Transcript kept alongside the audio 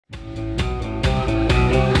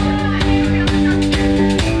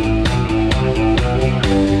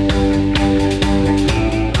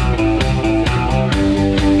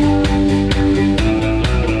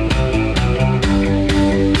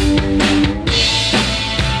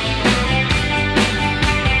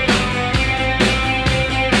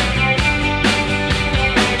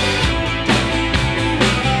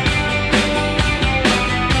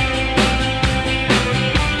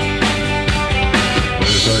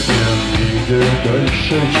едет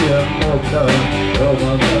дальше, чем окна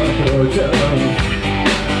дома напротив.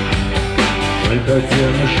 Мы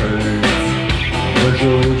хотим жить, мы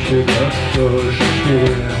живущие как кошки.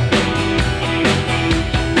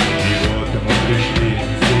 И вот мы пришли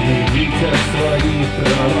заявить о своих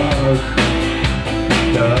правах.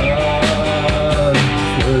 Да,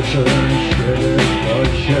 слышишь, через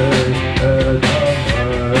ночи это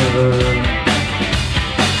мы.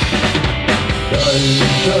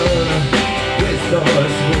 Дальше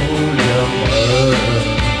действовать будем мы.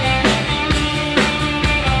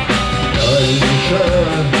 Дальше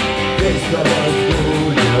действовать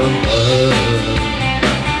будем мы.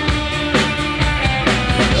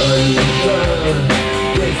 Дальше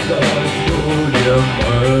действовать будем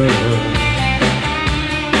мы.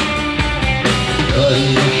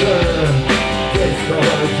 Дальше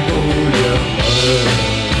действовать будем мы.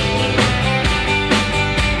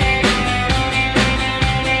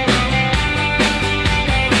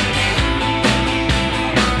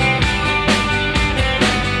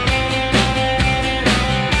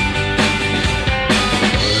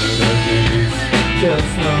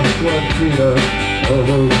 Тесно в квартирах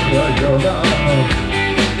новых районах.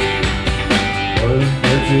 Мы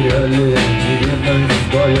потеряли невинность,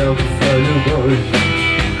 боясь за любовь.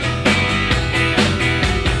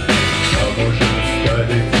 А может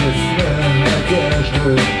стали тесны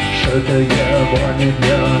надежды, шитые вами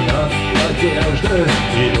для нас одежды.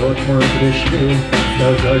 И вот мы пришли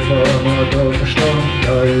сказать вам о том, что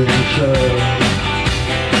дальше.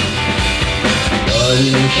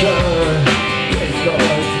 Дальше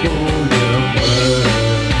действовать будем мы.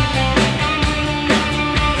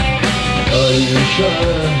 Дальше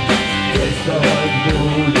действовать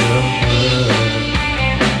будем мы.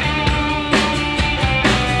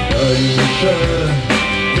 Дальше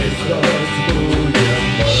действовать будем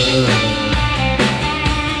мы.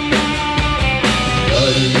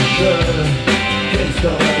 Дальше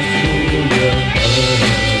действовать будем мы. Дальше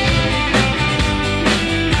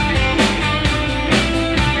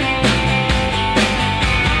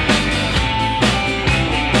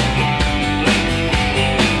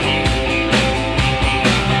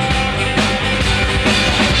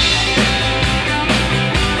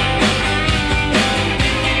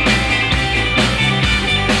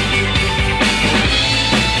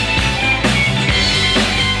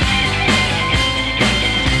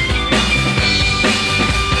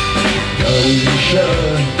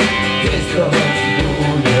действовать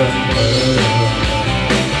будем мы.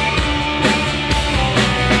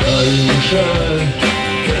 Дальше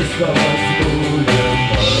действовать будем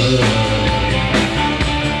мы.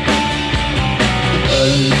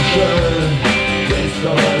 Дальше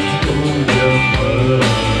действовать будем мы.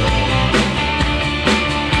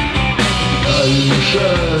 Дальше